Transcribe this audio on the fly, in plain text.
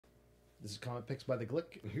This is Comic Picks by the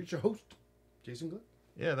Glick, and here's your host, Jason Glick.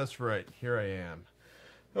 Yeah, that's right. Here I am.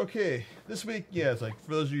 Okay, this week, yeah, it's like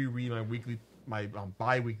for those of you who read my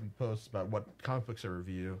bi-weekly posts about what comic books I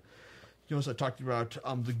review. You know, I talked about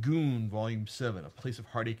the Goon, Volume 7, A Place of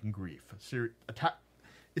Heartache and Grief.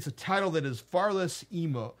 It's a title that is far less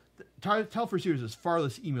emo. The title for a series is far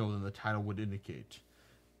less emo than the title would indicate.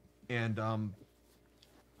 And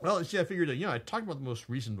well, see, I figured that, I talked about the most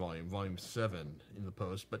recent volume, Volume 7, in the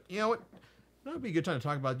post, but you know what? That would be a good time to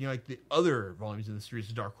talk about, like the other volumes in the series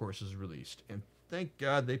Dark Horse has released. And thank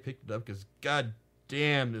God they picked it up, because god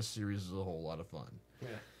damn, this series is a whole lot of fun.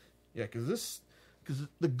 Yeah, because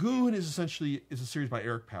the Goon is essentially a series by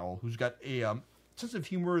Eric Powell, who's got a sense of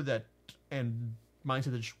humor and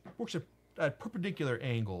mindset that works at perpendicular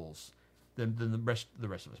angles than the rest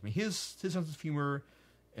of us. I mean, his sense of humor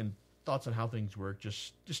and thoughts on how things work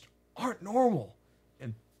just aren't normal,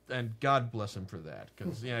 and God bless him for that,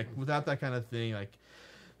 because without that kind of thing,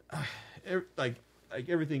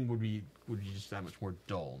 everything would be just that much more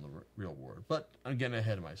dull in the real world. But I'm getting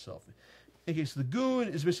ahead of myself. In case the Goon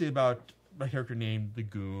is basically about a character named the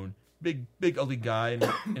Goon, big ugly guy in a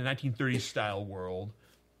 1930s style world,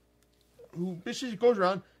 who basically goes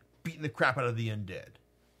around beating the crap out of the undead.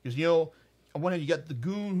 Because on one hand you got the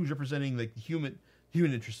Goon, who's representing like the human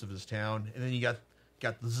interests of his town, and then you got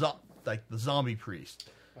the zombie priest.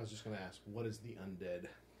 I was just going to ask, what is the undead?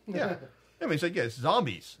 Yeah. I mean, it's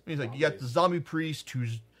zombies. I mean, it's like you got the zombie priest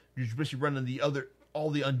who's basically running all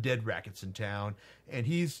the undead rackets in town, and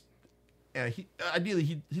he's ideally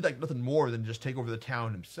he'd like nothing more than just take over the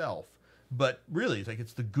town himself. But really,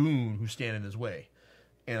 it's the Goon who's standing in his way,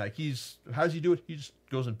 and how does he do it? He just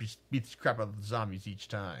goes and beats the crap out of the zombies each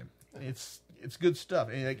time. It's good stuff,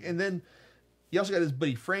 and then he also got his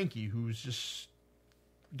buddy Frankie, who's just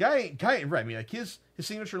guy ain't right. I mean, his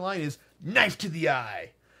signature line is "knife to the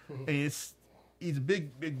eye." And he's a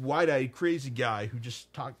big wide-eyed crazy guy who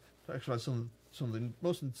just talks about some of the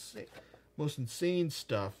most insane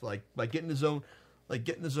stuff, like getting his own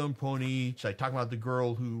pony. Just talking about the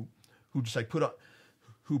girl who just put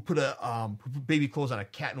baby clothes on a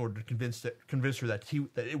cat in order to convince her that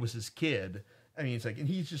it was his kid. I mean, and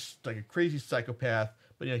he's just like a crazy psychopath.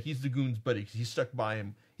 But he's the Goon's buddy because he stuck by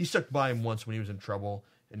him. He stuck by him once when he was in trouble,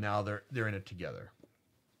 and now they're in it together.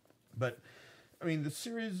 But I mean, the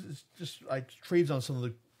series is just trades on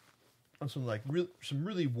some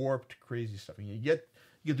really warped, crazy stuff. I mean, you get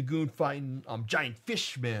the Goon fighting giant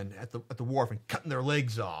fishmen at the wharf and cutting their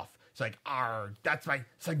legs off. It's like, that's my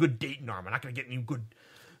good dating arm. I'm not gonna get any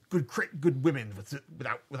good women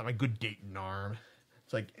without my good dating arm.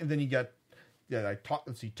 It's like, and then you got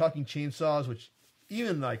talking chainsaws, which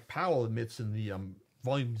even Powell admits in the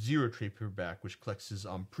Volume 0 trade paperback, which collects his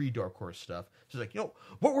pre-Dark Horse stuff. She's like,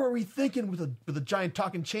 what were we thinking with a giant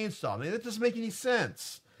talking chainsaw? I mean, that doesn't make any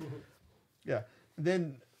sense. Yeah. And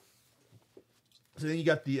then you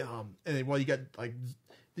got the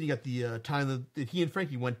time that he and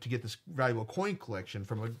Frankie went to get this valuable coin collection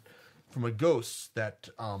from a ghost that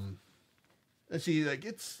basically the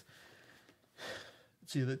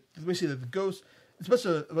ghost. It's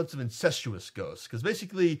a bunch of incestuous ghosts, because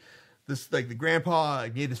basically this the grandpa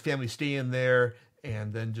made his family stay in there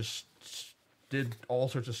and then just did all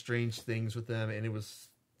sorts of strange things with them, and it was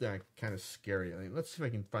kind of scary. I mean, let's see if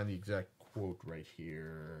I can find the exact quote right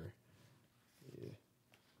here. Yeah.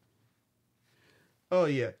 Oh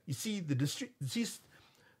yeah, you see the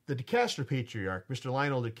DeCastro patriarch, Mr.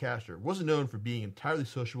 Lionel DeCastro, wasn't known for being entirely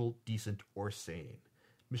sociable, decent, or sane.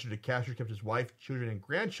 Mr. DeCastro kept his wife, children, and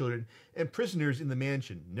grandchildren and prisoners in the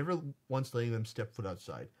mansion, never once letting them step foot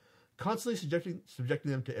outside, constantly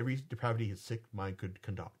subjecting them to every depravity his sick mind could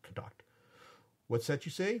conduct. What's that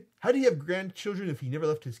you say? How do you have grandchildren if he never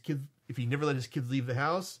let his kids leave the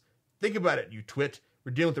house? Think about it, you twit.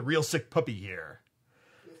 We're dealing with a real sick puppy here.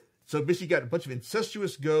 So basically, you got a bunch of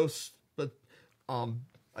incestuous ghosts, but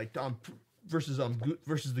versus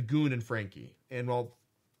the Goon and Frankie, and while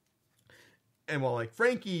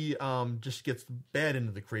Frankie just gets bad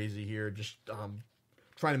into the crazy here, just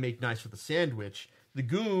trying to make nice with a sandwich, the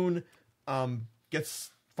Goon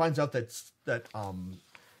finds out that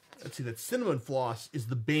cinnamon floss is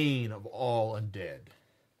the bane of all undead.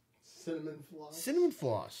 Cinnamon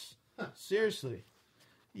floss. Huh. Seriously.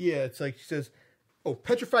 Yeah, it's like she says,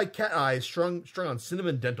 petrified cat eyes strung on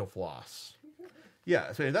cinnamon dental floss.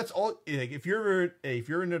 Yeah, so that's all. If you're in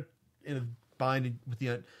a bind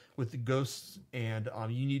with the ghosts, and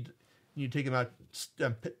you need to take them out,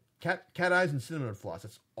 cat eyes and cinnamon floss.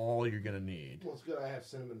 That's all you're gonna need. Well, it's good I have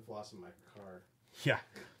cinnamon floss in my car. Yeah,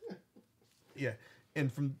 yeah,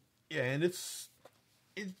 and it's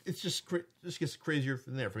it's just just gets crazier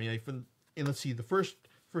from there. And let's see, the first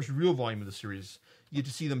real volume of the series, you get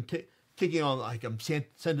to see them taking on like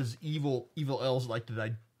Santa's evil elves like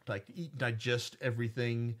to eat and digest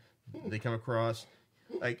everything they come across,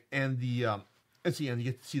 like, and the let's see, and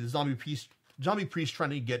you get to see the zombie priest trying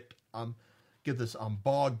to get this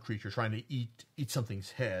bog creature trying to eat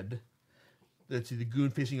something's head. Let's see, the goon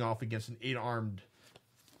facing off against an 8-armed,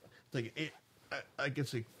 like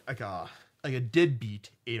a deadbeat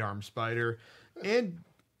 8-armed spider, and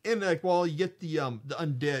like, while you get the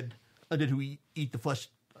undead who eat the flesh,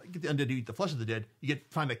 get the undead who eat the flesh of the dead, you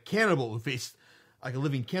find a cannibal who face like a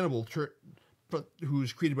living cannibal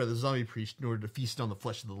who's created by the zombie priest in order to feast on the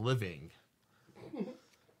flesh of the living.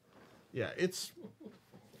 Yeah, it's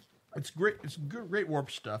great. It's great warp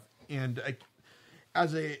stuff, and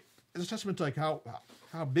as a testament to like how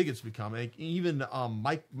big it's become. Like, even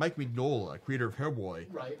Mike Mignola, creator of Hellboy,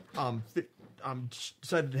 right?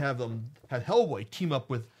 Decided to have Hellboy team up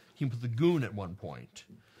with the Goon at one point.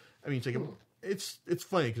 I mean, it's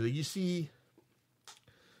funny because like, you see,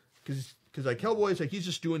 because like Hellboy's like he's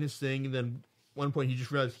just doing his thing, and then one point he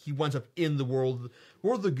just realized he winds up in the world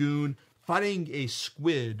of the Goon fighting a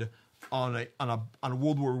squid on a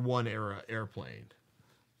World War I era airplane.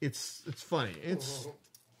 It's funny.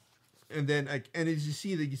 And then and as you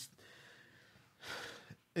see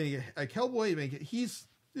like Hellboy, like, he's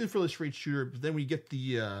a fairly straight shooter, but then we get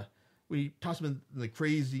when you toss him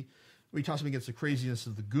against the craziness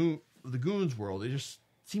of the Goon's world, it just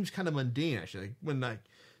seems kind of mundane actually. Like,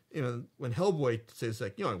 when Hellboy says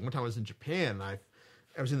like, one time I was in Japan and I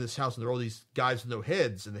was in this house and there were all these guys with no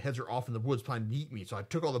heads, and the heads are off in the woods planning to eat me, so I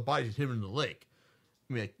took all the bodies and hid them in the lake.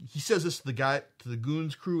 I mean, like, he says this to the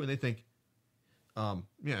Goon's crew, and they think,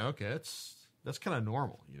 yeah, okay, that's kind of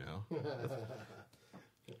normal,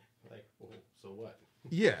 Like, well, so what?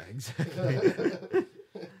 Yeah, exactly.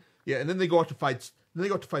 Yeah, and then they go out to fight. Then they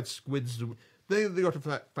go out to fight squids. They go out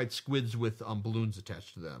to fight squids with balloons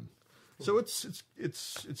attached to them. So it's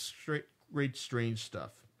great, strange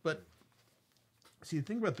stuff. But see, the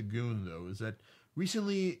thing about the Goon though is that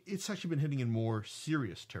recently it's actually been hitting in more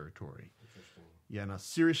serious territory. Interesting. Yeah, now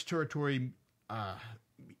serious territory,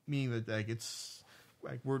 meaning that like it's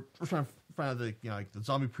like we're trying to find out that like the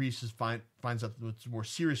zombie priest finds out what's more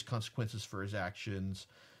serious consequences for his actions,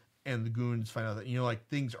 and the Goons find out that like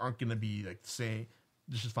things aren't going to be like the same.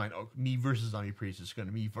 This is fine. Oh, me versus zombie priest is going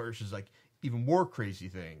to me versus like even more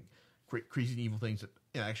crazy and evil things that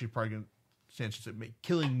actually probably going to stand chance at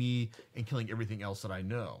killing me and killing everything else that I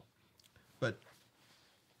know. But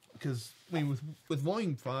because I mean with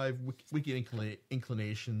Volume 5, Wicked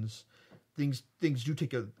Inclinations, things do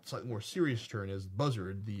take a slightly more serious turn as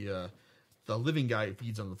Buzzard, the living guy who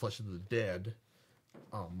feeds on the flesh of the dead,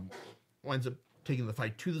 winds up taking the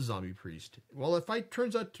fight to the zombie priest. Well, the fight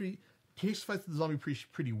turns out to be takes the fight to the zombie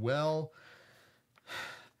priest pretty well.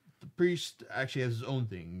 The priest actually has his own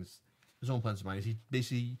things, his own plans in mind. He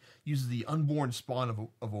basically uses the unborn spawn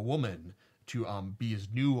of a woman to be his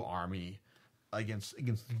new army against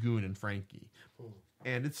the Goon and Frankie.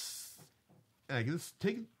 And it's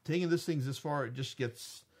taking this thing this far, it just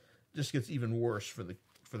gets even worse for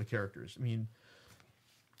the characters. I mean,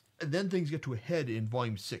 and then things get to a head in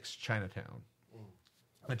Volume 6, Chinatown.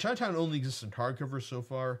 Now, Chinatown only exists in hardcover so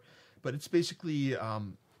far, but it's basically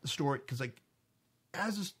the story because like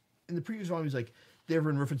in the previous volumes, like there have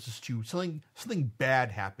been references to something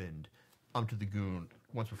bad happened to the Goon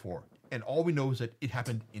once before, and all we know is that it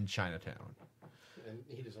happened in Chinatown. And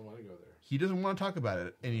he doesn't want to go there. He doesn't want to talk about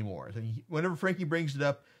it anymore. So whenever Frankie brings it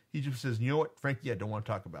up, he just says, "You know what, Frankie, I don't want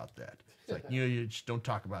to talk about that." It's like you just don't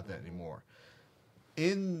talk about that anymore.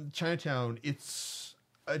 In Chinatown, it's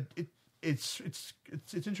an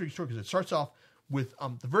interesting story because it starts off with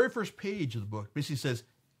the very first page of the book basically says,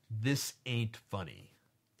 "This ain't funny."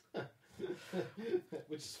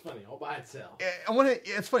 Which is funny all by itself.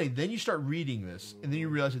 It's funny. Then you start reading this, and then you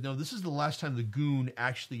realize that no, this is the last time the Goon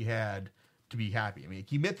actually had to be happy. I mean,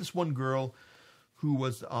 he met this one girl who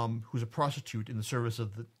was a prostitute in the service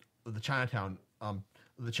of the Chinatown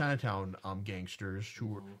gangsters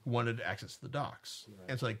who wanted access to the docks. Right.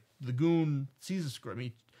 And it's like the Goon sees this girl. I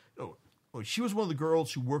mean, she was one of the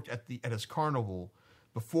girls who worked at his carnival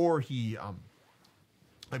before he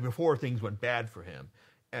before things went bad for him.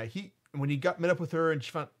 When he met up with her and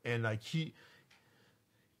she found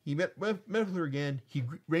he met with her again. He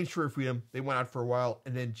arranged for her freedom. They went out for a while,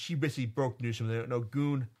 and then she basically broke the news to him. No,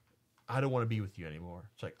 Goon, I don't want to be with you anymore.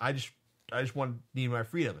 It's like I just need my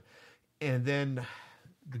freedom. And then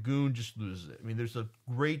the Goon just loses it. I mean, there's a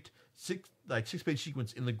great 6-page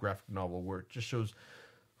sequence in the graphic novel where it just shows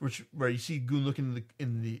where you see Goon looking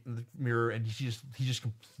in the mirror, and he just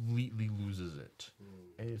completely loses it,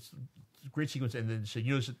 and it's a great sequence. And then so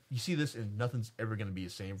you see this, and nothing's ever going to be the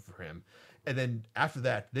same for him. And then after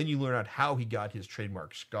that, then you learn out how he got his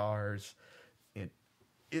trademark scars, and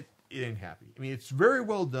it ain't happy. I mean, it's very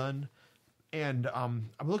well done, and I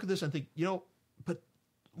look at this and think, but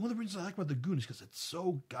one of the reasons I like about the Goon is because it's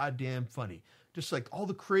so goddamn funny. Just like all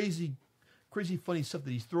the crazy funny stuff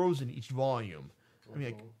that he throws in each volume. I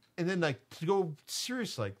mean, and then to go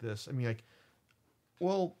serious like this. I mean,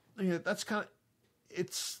 that's kind of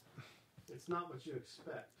it's not what you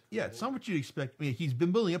expect. Yeah, it's not what you'd expect. I mean, he's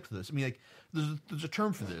been building up to this. I mean, there's a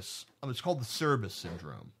term for this. It's called the Cerebus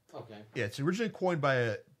syndrome. Okay. Yeah, it's originally coined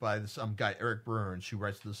by this guy Eric Burns, who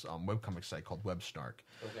writes this webcomic site called WebSnark.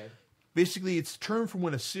 Okay. Basically, it's a term from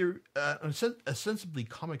when a sensibly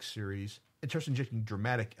comic series starts injecting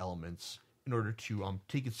dramatic elements in order to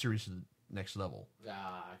take it serious to the next level.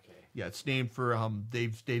 Ah, okay. Yeah, it's named for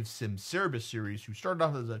Dave Sim's Cerebus series, who started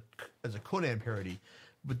off as a Conan parody,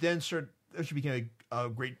 but then actually became a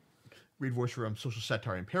great voice for social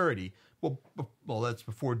satire and parody. Well, that's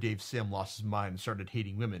before Dave Sim lost his mind and started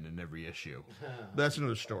hating women in every issue. But that's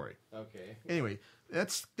another story. Okay. Anyway,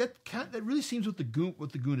 that really seems what the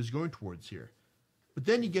Goon is going towards here. But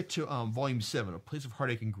then you get to Volume 7, A Place of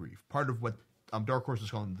Heartache and Grief, part of what Dark Horse is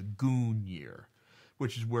calling the Goon Year,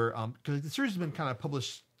 which is where because the series has been kind of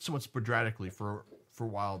published somewhat sporadically for a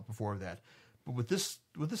while before that. But with this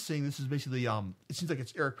thing, this is basically it seems like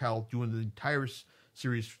it's Eric Powell doing the entire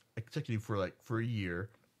series consecutively for a year,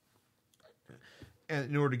 and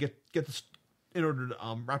in order to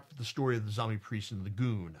wrap up the story of the zombie priest and the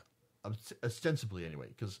Goon, ostensibly anyway,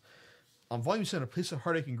 because Volume 7, A Place of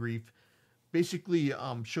Heartache and Grief, basically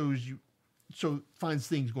finds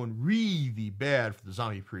things going really bad for the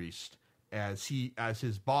zombie priest as the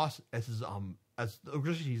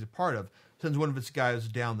organization he's a part of sends one of its guys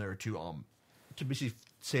down there to basically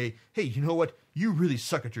say, hey, you know what? You really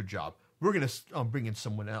suck at your job. We're going to bring in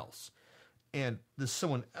someone else. And this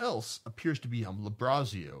someone else appears to be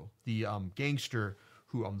Labrazio, the gangster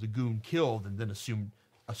who the Goon killed and then assumed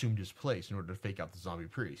his place in order to fake out the zombie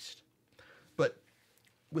priest. But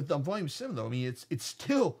with Volume 7, though, I mean, it's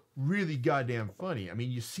still really goddamn funny. I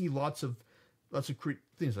mean, you see lots of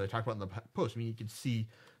things that I talked about in the post. I mean, you can see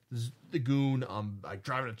the Goon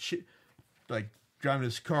driving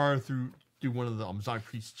his car through one of the zombie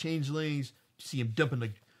priest's changelings. You see him dumping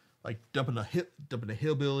a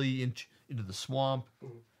hillbilly into the swamp.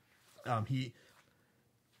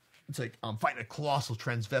 It's like fighting a colossal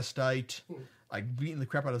transvestite, like beating the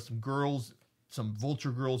crap out of some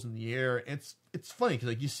vulture girls in the air. And it's funny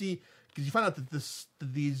because you find out that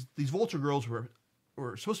these vulture girls were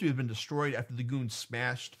supposed to have been destroyed after the Goon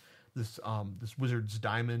smashed this wizard's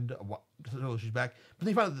diamond. So she's back, but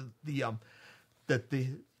they found out that the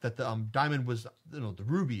diamond was the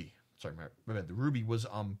ruby. Sorry, my bad. The ruby was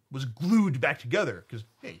glued back together because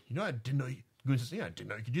hey, I didn't know. Goon says, yeah, I didn't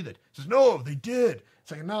know you could do that. He says, no, they did.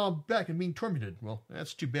 It's like, now I'm back and being tormented. Well,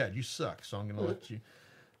 that's too bad. You suck. So I'm gonna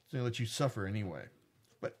let you suffer anyway.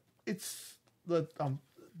 But but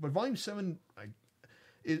Volume 7,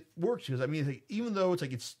 it works because I mean, even though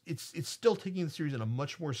it's still taking the series in a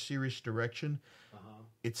much more serious direction,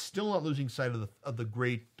 it's still not losing sight of the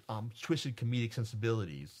great twisted comedic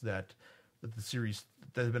sensibilities that the series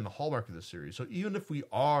that have been the hallmark of the series. So even if we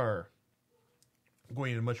are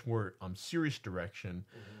going in a much more serious direction,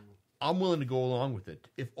 I'm willing to go along with it,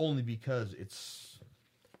 if only because it's,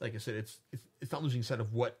 like I said, it's not losing sight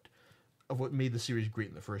of what made the series great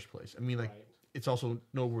in the first place. I mean, like, it's also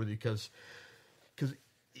noteworthy because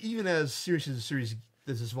even as serious as the series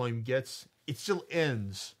this volume gets, it still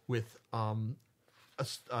ends with a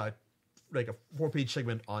 4-page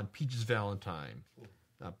segment on Peach's Valentine.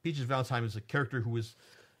 Peach's Valentine is a character who was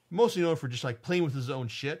mostly known for just like playing with his own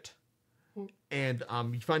shit. And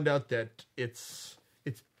you find out that it's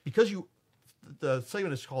because the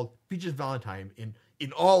segment is called Peach's Valentine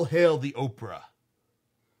in All Hail the Oprah.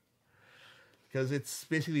 Because it's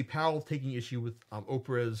basically Powell taking issue with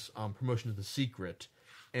Oprah's promotion of The Secret.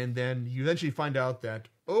 And then you eventually find out that,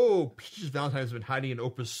 Peach's Valentine has been hiding in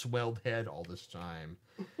Oprah's swelled head all this time.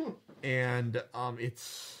 And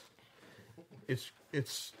it's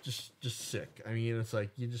just sick. I mean, it's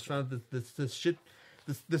like you just found that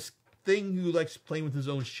this thing who likes playing with his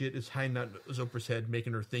own shit is hiding out in Oprah's head,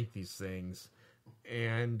 making her think these things.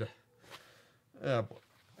 And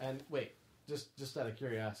and wait, just out of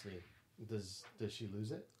curiosity, does she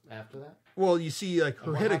lose it after that? Well, you see, like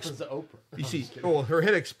her head happens to Oprah? You see, her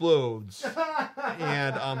head explodes,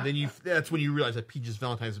 and then that's when you realize that Peach's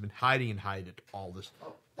Valentine has been hiding it all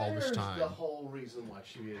all this There's time. the whole reason why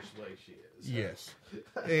she is the way she is. Yes,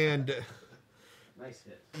 and Nice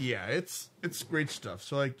hit. yeah, it's great stuff.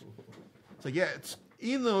 So like, it's like, yeah,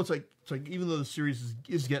 even though the series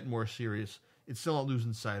is getting more serious, it's still not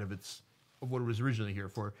losing sight of what it was originally here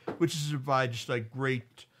for, which is to provide just like great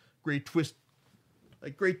twist,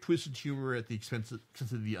 like great twisted humor at the expense of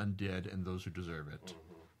the undead and those who deserve it. Mm-hmm.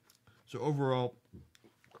 So overall,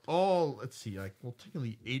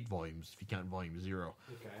 technically 8 volumes, if you count volume 0,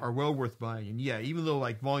 are well worth buying. And yeah, even though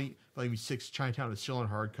like volume 6, Chinatown, is still on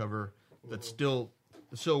hardcover, that's still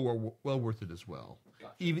well worth it as well.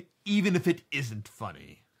 Gotcha. Even if it isn't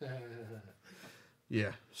funny.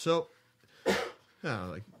 Yeah. So,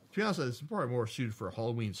 like, to be honest, it's probably more suited for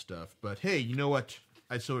Halloween stuff. But hey, you know what?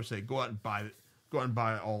 I'd still say go out and buy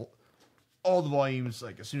all the volumes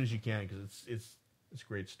like as soon as you can, because it's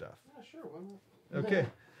great stuff. Yeah, sure. Why not? Okay.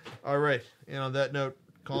 All right. And on that note,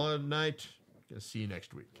 call it a night. Gonna see you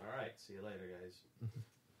next week. All right. See you later, guys.